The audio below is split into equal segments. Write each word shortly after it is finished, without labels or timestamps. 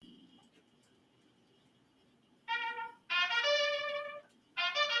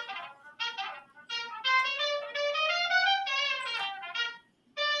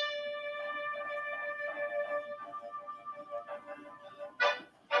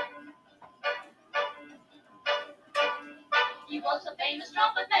was a famous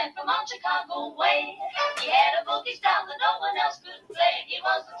trumpet man from on Chicago way. He had a boogie style that no one else could play. He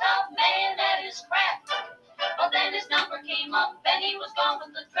was the top man at his craft. But then his number came up and he was gone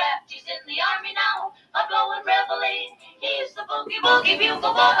with the draft. He's in the army now, a blowing reveille. He's the boogie woogie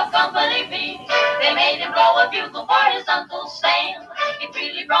bugle boy of Company B. They made him blow a bugle for his Uncle Sam. It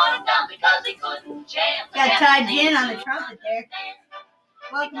really brought him down because he couldn't jam. Got tied in on the trumpet there.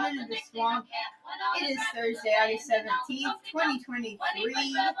 Welcome into the swamp. It is Thursday, August 17th,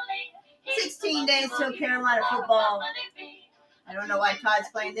 2023. 16 days till Carolina football. I don't know why Todd's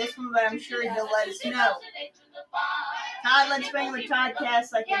playing this one, but I'm sure he'll let us know. Todd, let's bring with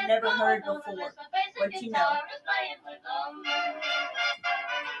Toddcast like you've never heard before. What you know?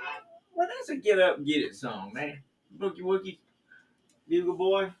 Well, that's a get up and get it song, man. Boogie Woogie, Bugle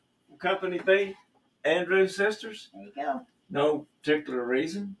Boy, Company B, Andrews Sisters. There you go. No particular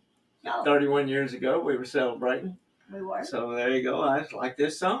reason. No. 31 years ago, we were celebrating. We were. So there you go. I like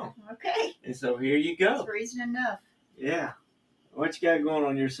this song. Okay. And so here you go. That's reason enough. Yeah. What you got going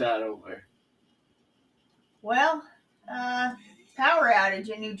on your side over there? Well, power outage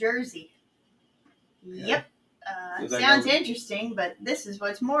in New Jersey. Yeah. Yep. Sounds interesting, but this is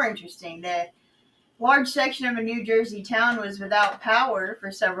what's more interesting. The large section of a New Jersey town was without power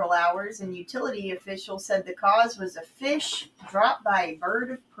for several hours, and utility officials said the cause was a fish dropped by a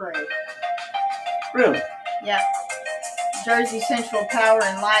bird of prey. Really? Yeah. Jersey Central Power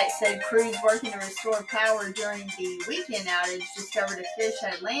and Light said crews working to restore power during the weekend outage discovered a fish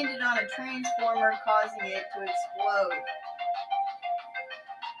had landed on a transformer, causing it to explode.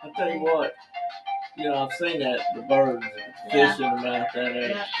 I'll tell you what. I've seen that, the birds and fish in the mouth down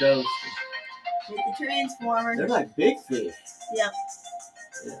there at the coast. With the transformer. They're like big fish. Yep.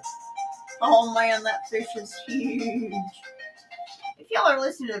 Yeah. Oh man, that fish is huge. If y'all are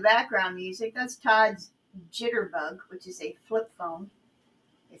listening to the background music, that's Todd's Jitterbug, which is a flip phone.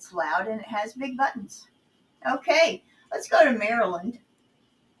 It's loud and it has big buttons. Okay, let's go to Maryland,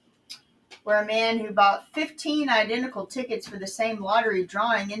 where a man who bought 15 identical tickets for the same lottery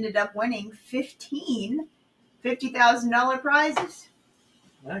drawing ended up winning 15 $50,000 prizes.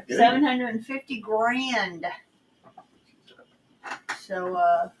 $750,000.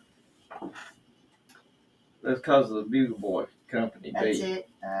 So, that's because of the Bugle Boy Company. That's it.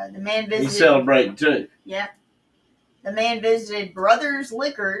 The man visited. He's celebrating too. Yeah. The man visited Brothers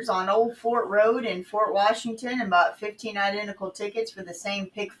Liquors on Old Fort Road in Fort Washington and bought 15 identical tickets for the same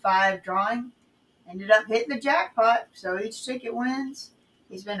Pick 5 drawing. Ended up hitting the jackpot, so each ticket wins.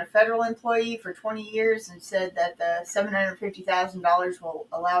 He's been a federal employee for 20 years and said that the $750,000 will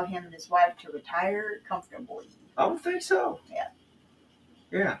allow him and his wife to retire comfortably. I would think so. Yeah.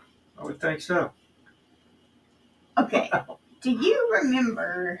 Yeah, I would think so. Okay. Do you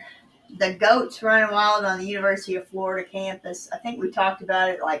remember the goats running wild on the University of Florida campus? I think we talked about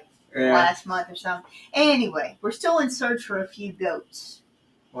it last month or something. Anyway, we're still in search for a few goats.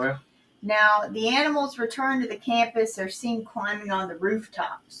 Well. Now, the animals return to the campus are seen climbing on the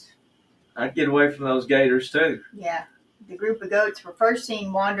rooftops. I'd get away from those gators too. Yeah. The group of goats were first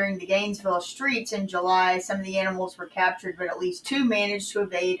seen wandering the Gainesville streets in July. Some of the animals were captured, but at least 2 managed to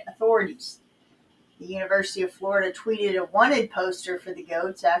evade authorities. The University of Florida tweeted a wanted poster for the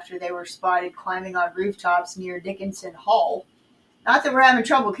goats after they were spotted climbing on rooftops near Dickinson Hall. Not that we're having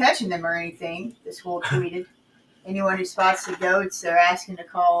trouble catching them or anything, the school tweeted. Anyone who spots the goats, they're asking to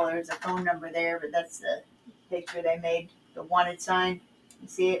call. There's a phone number there, but that's the picture they made, the wanted sign. You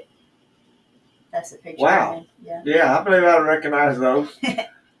see it? That's the picture. Wow. Yeah, I believe I recognize those.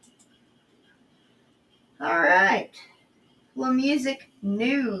 All right. Well, music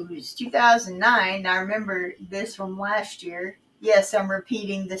news. 2009. I remember this from last year. Yes, I'm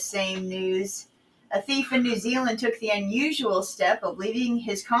repeating the same news. A thief in New Zealand took the unusual step of leaving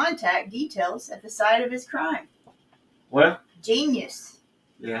his contact details at the site of his crime. Well. Genius.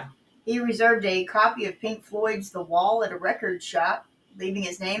 Yeah. He reserved a copy of Pink Floyd's The Wall at a record shop, leaving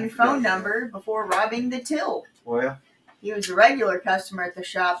his name and phone number before robbing the till. Well. He was a regular customer at the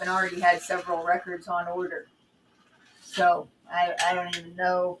shop and already had several records on order. So, I don't even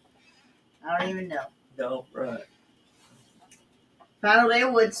know. No, right. Final day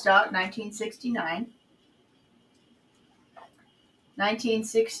of Woodstock, 1969.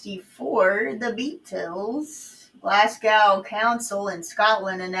 1964, the Beatles. Glasgow Council in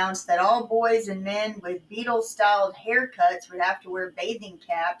Scotland announced that all boys and men with Beatles-styled haircuts would have to wear bathing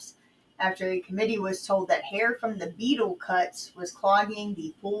caps after a committee was told that hair from the Beatle cuts was clogging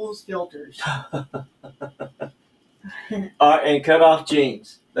the pool's filters. And cut off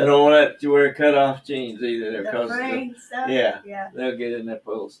jeans. They don't want you to wear cut-off jeans either. The frayed stuff? Yeah. They'll get in their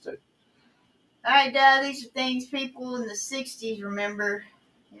pools too. 1964. 1964, the Beatles. Glasgow Council in Scotland announced that all boys and men with Beatles-styled haircuts would have to wear bathing caps after a committee was told that hair from the Beatle cuts was clogging the pool's filters. Yeah, they'll get in their pools too. All right, these are things people in the 60s remember.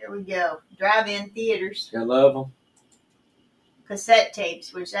 Here we go. Drive-in theaters. I love them. Cassette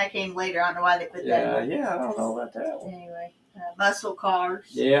tapes, which that came later. I don't know why they put that in. Yeah, I don't know about that one. Anyway, muscle cars.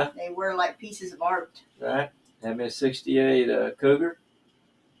 Yeah. They were like pieces of art. Right. Had me a 68 Cougar.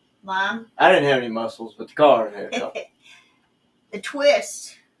 Lime. I didn't have any muscles, but the car had a couple. The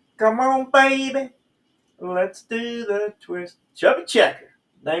twist. Come on, baby. Let's do the twist. Chubby Checker.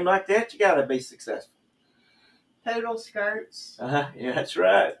 Name like that, you gotta be successful. Poodle skirts. Yeah, that's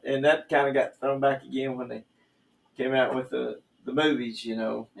right. And that kind of got thrown back again when they came out with the movies, you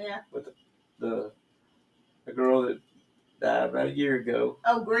know. Yeah. With the girl that died about a year ago.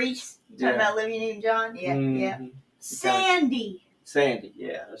 Oh, Grease. You talking about Olivia Newton-John? Yeah, yeah. Sandy. Sandy,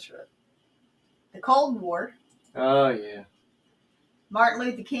 yeah, that's right. The Cold War. Oh, yeah. Martin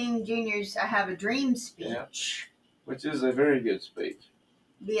Luther King Jr.'s I Have a Dream speech. Yeah. Which is a very good speech.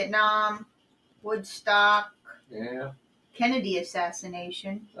 Vietnam. Woodstock. Yeah. Kennedy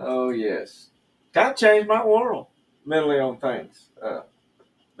assassination. Oh, yes. Kind of changed my world mentally on things. But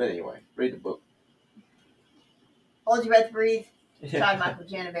anyway, read the book. Hold Your Breath, Breathe. Todd Michael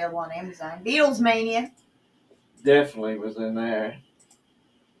Jen, available on Amazon. Beatles Mania. Definitely was in there.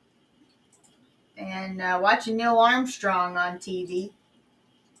 And watching Neil Armstrong on TV.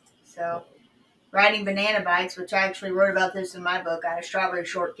 So, riding banana bikes, which I actually wrote about this in my book. I had a strawberry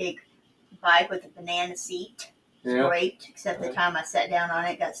shortcake bike with a banana seat. It's great, except the time I sat down on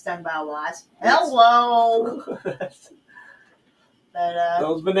it, got stung by a wasp. Hello! But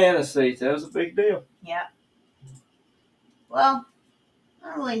those banana seats, that was a big deal. Yeah. Well, I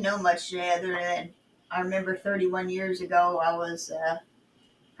don't really know much today other than I remember 31 years ago I was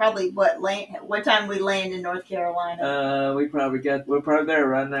probably what time we land in North Carolina? We're probably there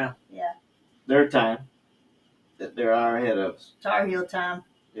right now. Yeah. Their time. They're hour ahead of us. Tar Heel time.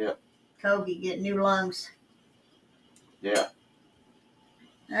 Yep. Kobe getting new lungs. Yeah.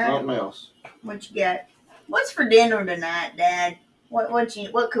 Right. Something else. What you got? What's for dinner tonight, Dad? What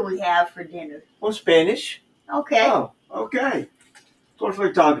could we have for dinner? Well, Spanish. Okay. Oh, okay. Of course,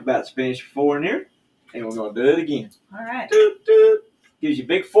 we've talked about Spanish before in here, and we're going to do it again. All right. Doot, doot. Gives you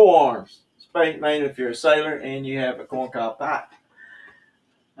big forearms. Mainly if you're a sailor and you have a corncob pipe.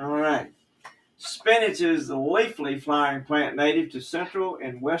 All right. Spinach is a leafy flowering plant native to Central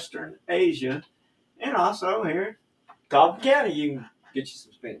and Western Asia, and also here, Cobb County, you can get you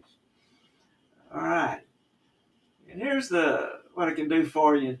some spinach. All right. And here's what it can do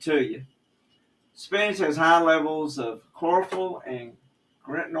for you and to you. Spinach has high levels of chlorophyll and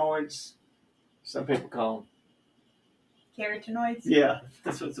carotenoids. Some people call them carotenoids. Yeah,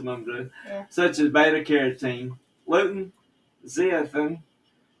 that's what some of them do. Yeah. Such as beta carotene, lutein, zeaxanthin.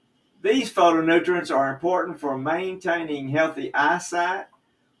 These phytonutrients are important for maintaining healthy eyesight,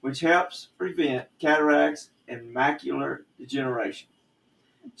 which helps prevent cataracts and macular degeneration.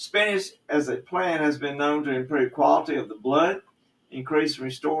 Spinach as a plant has been known to improve quality of the blood, increase and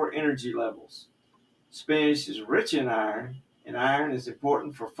restore energy levels. Spinach is rich in iron, and iron is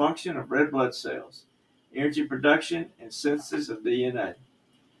important for function of red blood cells, energy production, and synthesis of DNA.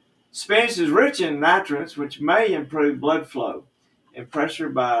 Spinach is rich in nitrates, which may improve blood flow and pressure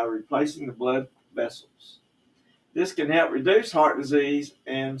by replacing the blood vessels. This can help reduce heart disease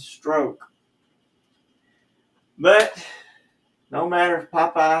and stroke. But no matter if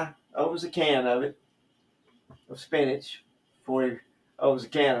Popeye opens a can of spinach, before he opens a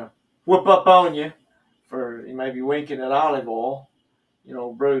can of whoop up on you, for he may be winking at olive oil,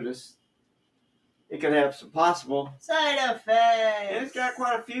 Brutus, it could have some possible side effects. And it's got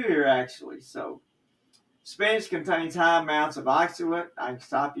quite a few here, actually. So, spinach contains high amounts of oxalate. I can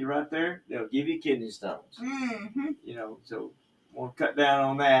stop you right there. They'll give you kidney stones. Mm-hmm. So want to cut down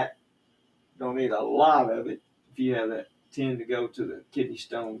on that. Don't need a lot of it if you have that tend to go to the kidney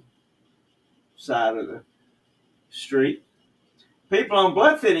stone side of the street. People on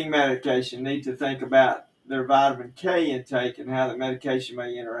blood thinning medication need to think about their vitamin K intake and how the medication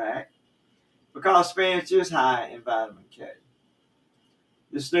may interact, because spinach is high in vitamin K.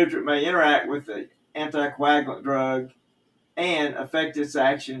 This nutrient may interact with the anticoagulant drug and affect its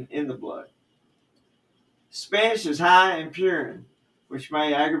action in the blood. Spinach is high in purine, which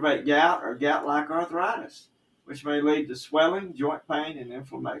may aggravate gout or gout-like arthritis, which may lead to swelling, joint pain, and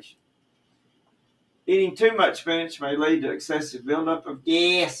inflammation. Eating too much spinach may lead to excessive buildup of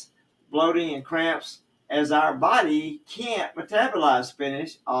gas, bloating, and cramps, as our body can't metabolize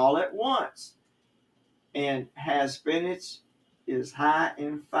spinach all at once. And as spinach is high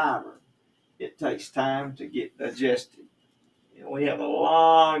in fiber, it takes time to get digested. We have a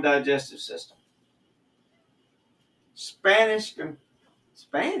long digestive system. Spanish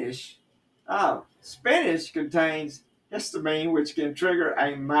Oh, spinach contains histamine, which can trigger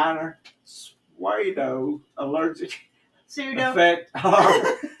a minor pseudo allergic effect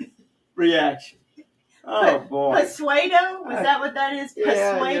or reaction. Oh boy. Pseudo? Was that what that is?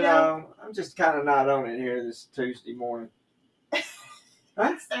 Yeah, Pseudo? I'm just kind of not on it here this Tuesday morning.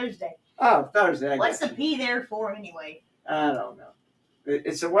 Huh? It's Thursday. Oh, Thursday. What's the P there for anyway? I don't know.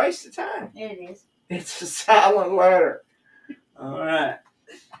 It's a waste of time. It is. It's a silent letter. All right.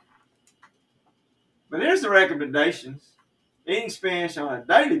 But here's the recommendations. Eating spinach on a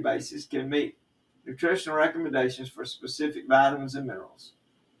daily basis can meet nutritional recommendations for specific vitamins and minerals.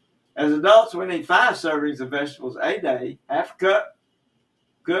 As adults, we need 5 servings of vegetables a day. Half a cup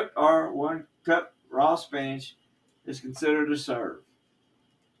cooked or 1 cup raw spinach is considered a serve.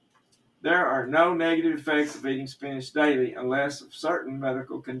 There are no negative effects of eating spinach daily unless of certain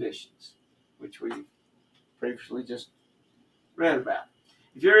medical conditions, which we previously just read about.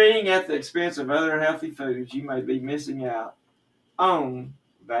 If you're eating at the expense of other healthy foods, you may be missing out on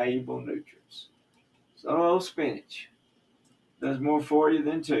valuable nutrients. So spinach does more for you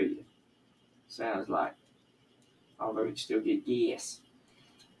than to you, sounds like. Although you still get gas.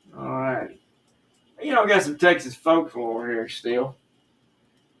 Alrighty. Got some Texas folklore here still.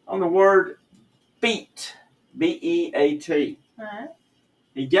 On the word beat, B-E-A-T. Right.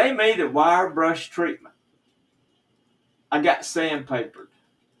 He gave me the wire brush treatment. I got sandpapered.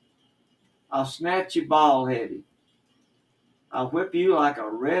 I'll snatch you bald-headed. I'll whip you like a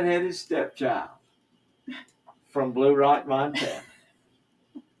red-headed stepchild. From Blue Rock, Montana.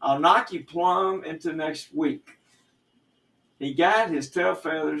 I'll knock you plumb into next week. He got his tail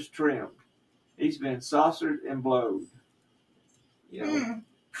feathers trimmed. He's been saucered and blowed.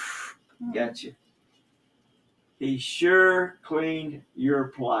 Gotcha. He sure cleaned your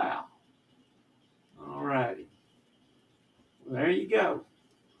plow. All righty. Well, there you go.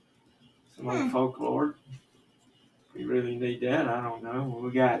 Some old folklore. We really need that. I don't know. Well,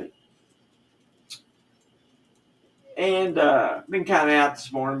 we got it. And been kind of out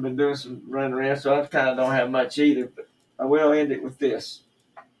this morning. Been doing some running around, so I kind of don't have much either. But I will end it with this.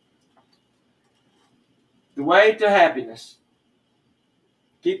 The way to happiness.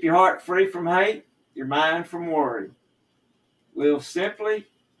 Keep your heart free from hate, your mind from worry. Live simply,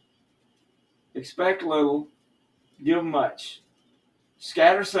 expect little, give much.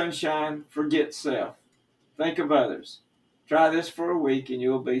 Scatter sunshine, forget self. Think of others. Try this for a week and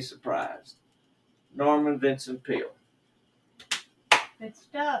you'll be surprised. Norman Vincent Peale. Good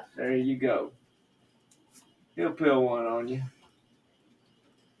stuff. There you go. He'll peel one on you.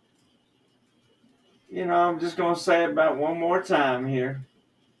 I'm just going to say about one more time here.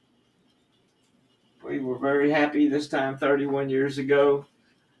 We were very happy this time 31 years ago.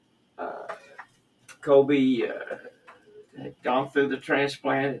 Kobe had gone through the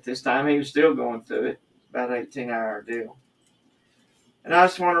transplant. At this time, he was still going through it. About an 18-hour deal. And I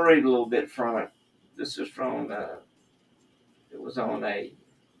just want to read a little bit from it. This is from, it was on a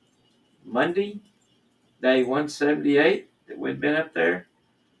Monday, day 178 that we'd been up there,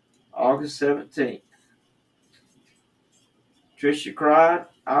 August 17th. Tricia cried,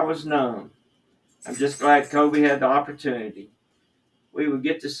 I was numb. I'm just glad Kobe had the opportunity. We would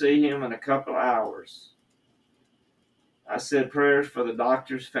get to see him in a couple hours. I said prayers for the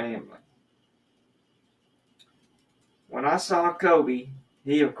doctor's family. When I saw Kobe,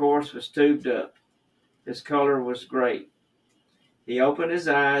 he of course was tubed up. His color was great. He opened his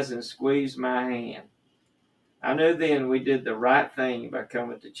eyes and squeezed my hand. I knew then we did the right thing by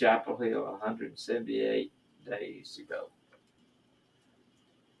coming to Chapel Hill 178 days ago.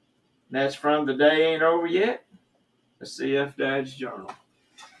 And that's from The Day Ain't Over Yet, the CF Dad's Journal.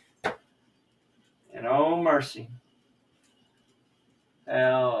 And oh mercy,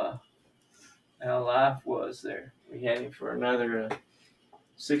 how life was there. We had him for another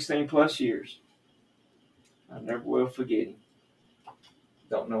 16 plus years. I never will forget him.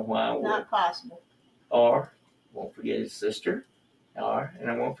 Don't know why I would. Not possible. Or won't forget his sister. And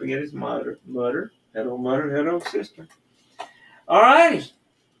I won't forget his mother. That old sister. All righty.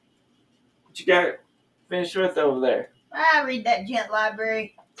 What you got finished with over there? I read that Gent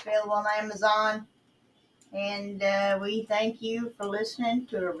Library. It's available on Amazon. And we thank you for listening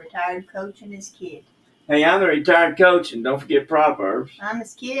to a retired coach and his kid. Hey, I'm the retired coach, and don't forget Proverbs. I'm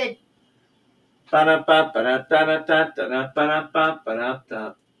his kid. He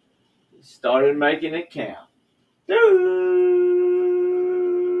started making it count.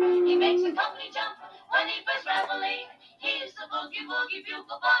 He makes a company jump when he first reveille. He's the boogie woogie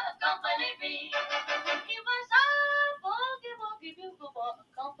bugle boy of Company B. He was a boogie woogie bugle boy of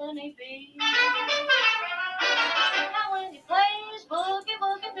Company B. Now when he plays boogie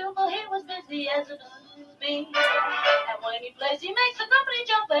woogie bugle, he was busy. as a blues bee. And when he plays, he makes the company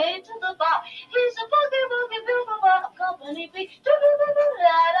jump into the bar. He's a boogie woogie boogie of company B.